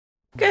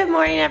Good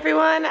morning,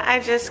 everyone. I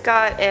just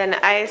got an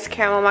iced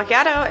caramel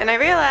macchiato and I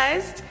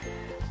realized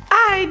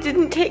I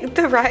didn't take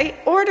the right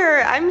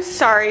order. I'm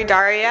sorry,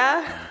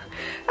 Daria.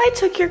 I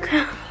took your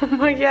caramel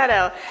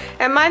macchiato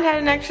and mine had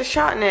an extra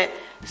shot in it.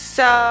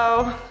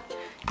 So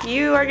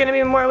you are gonna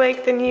be more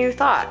awake than you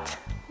thought.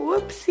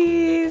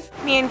 Whoopsies.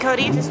 Me and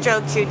Cody just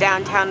drove to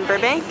downtown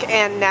Burbank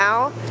and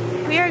now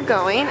we are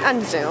going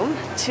on Zoom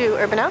to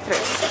Urban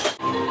Outfitters.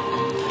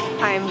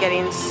 I am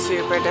getting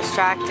super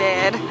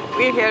distracted.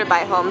 We're here to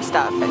buy home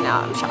stuff and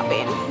now I'm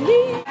shopping.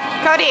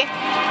 Cody!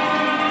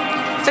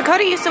 So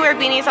Cody used to wear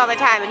beanies all the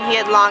time and he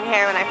had long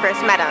hair when I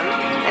first met him.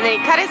 And then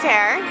he cut his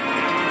hair.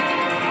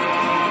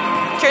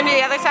 Turn to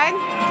the other side.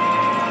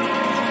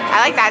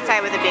 I like that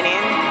side with the beanie.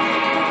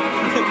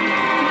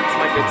 It's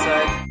my good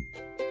side.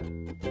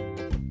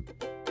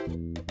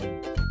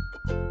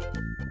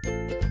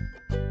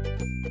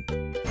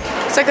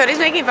 So Cody's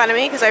making fun of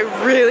me because I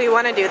really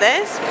want to do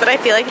this, but I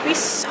feel like it'd be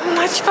so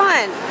much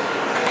fun.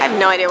 I have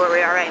no idea where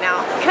we are right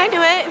now. Can I do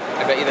it?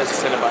 I bet you there's a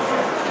Cinnabon.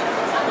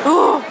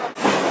 Ooh.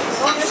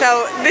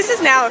 So this is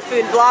now a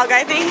food vlog,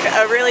 I think.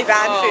 A really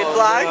bad food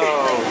vlog.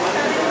 No.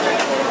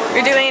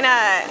 We're doing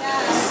a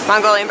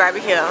Mongolian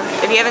barbecue.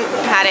 If you haven't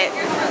had it,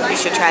 you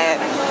should try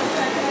it.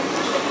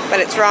 But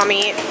it's raw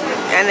meat,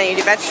 and then you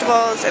do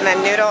vegetables, and then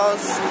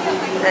noodles,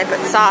 and they put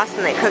sauce,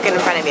 and they cook it in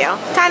front of you.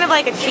 Kind of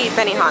like a cheap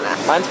Benihana.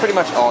 Mine's pretty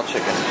much all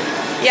chicken.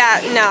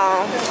 Yeah,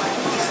 no.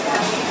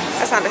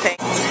 That's not a thing.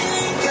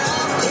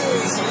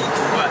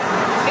 What?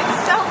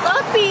 It's so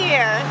up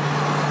here.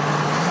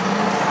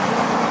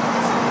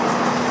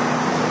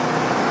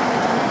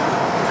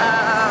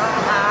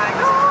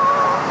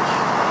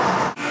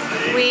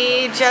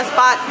 We just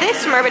bought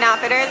this from Urban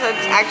Outfitters.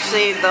 That's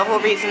actually the whole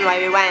reason why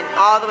we went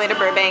all the way to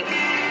Burbank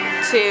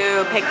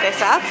to pick this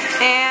up.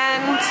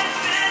 And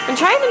I'm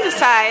trying to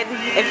decide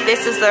if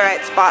this is the right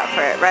spot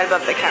for it, right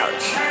above the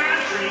couch.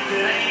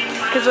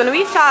 Because when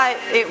we saw it,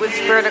 it was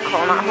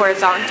vertical, not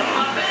horizontal.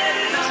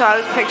 So I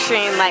was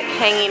picturing like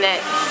hanging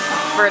it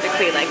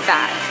vertically like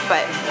that.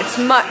 But it's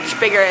much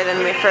bigger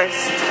than we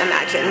first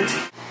imagined.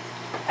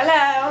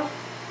 Hello.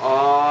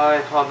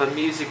 I have a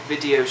music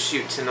video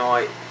shoot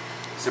tonight.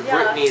 So Yeah.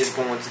 Brittany is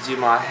going to do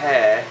my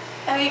hair.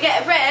 Oh, you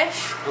get a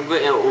brush? I'm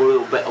getting a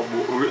little bit of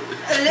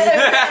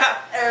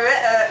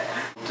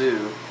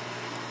do.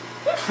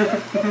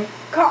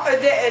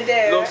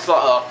 Cock-a-doodle-do. Looks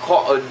like a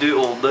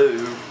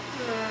cock-a-doodle-do.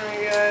 Oh my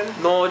god.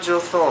 Nigel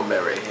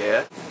Thornberry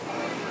here.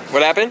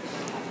 What happened?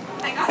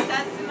 I got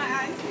dust in my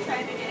eyes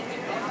trying to get it.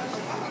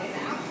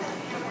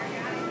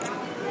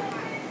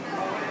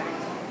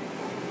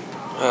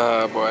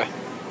 Oh boy.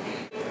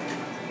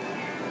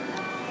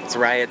 It's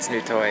Riot's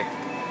new toy.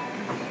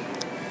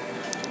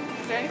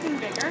 Is there anything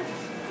bigger?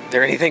 Is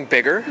there anything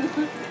bigger?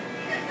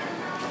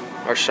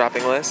 Our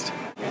shopping list?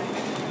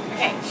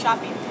 Okay,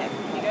 shopping tip.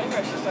 When you go to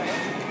grocery stores,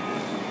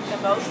 the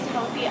most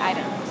healthy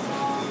items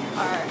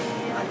are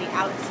on the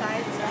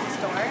outsides of the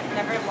store.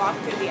 Never walk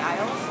through the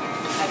aisles.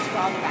 That's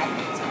where all the bad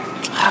things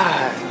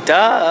are.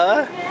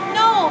 Duh!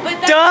 No, but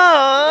that's...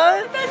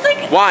 Duh! That's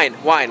like... Wine.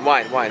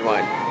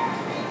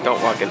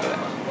 Don't walk into that.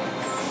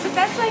 But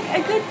that's like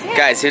a good tip.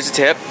 Guys, here's a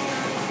tip.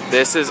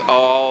 This is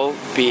all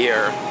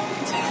beer.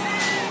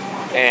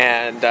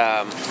 And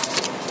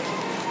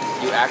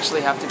you actually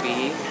have to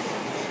be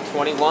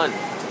 21 to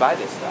buy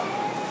this stuff.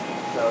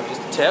 So just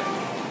a tip.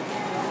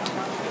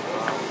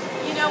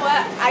 You know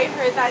what? I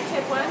heard that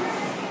tip once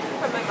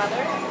from my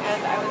mother,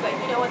 and I was like,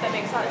 you know what? That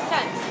makes a lot of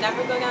sense.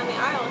 Never go down the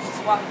aisles,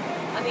 just walk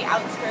on the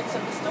outskirts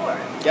of the store.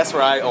 Guess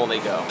where I only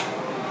go?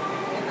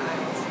 In the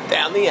aisles.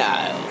 Down the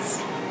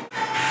aisles.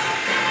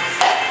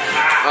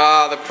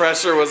 Ah, the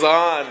pressure was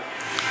on.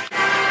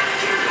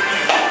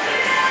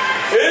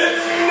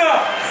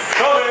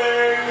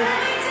 Coming!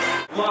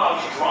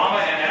 Loves drama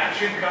and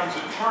action comes a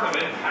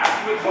tournament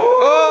packed with hope.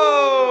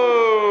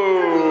 Oh,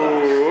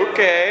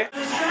 okay.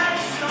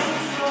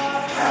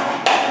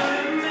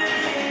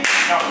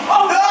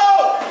 Oh no!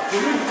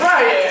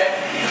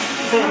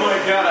 Oh my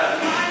god.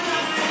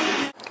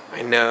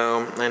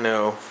 I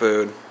know,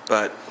 food,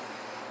 but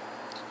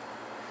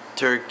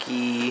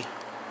turkey,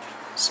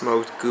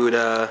 smoked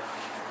Gouda,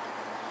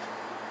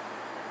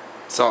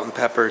 salt and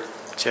pepper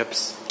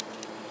chips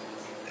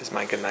is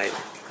my good night.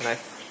 And I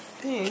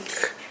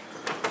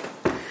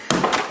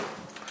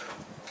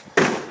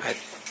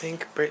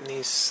think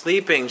Brittany's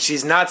sleeping.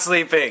 She's not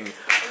sleeping.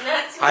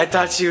 I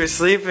thought she was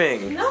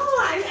sleeping. No,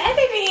 I'm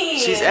editing.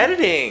 She's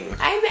editing.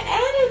 I'm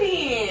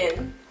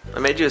editing. I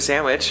made you a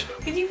sandwich.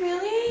 Did you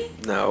really?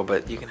 No,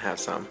 but you can have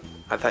some.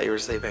 I thought you were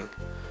sleeping.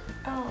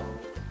 Oh.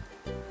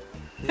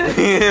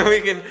 We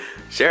can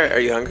share it.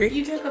 Are you hungry?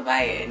 You took a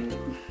bite and...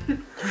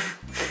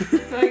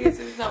 So I guess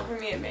if it's not for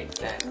me, it makes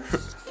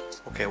sense.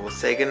 Okay, we'll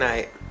say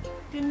goodnight.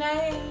 Good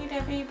night,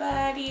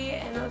 everybody,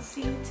 and I'll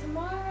see you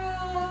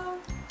tomorrow.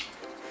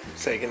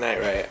 Say goodnight,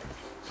 right?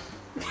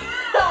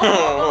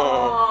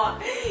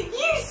 Aww,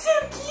 you're so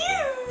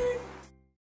cute.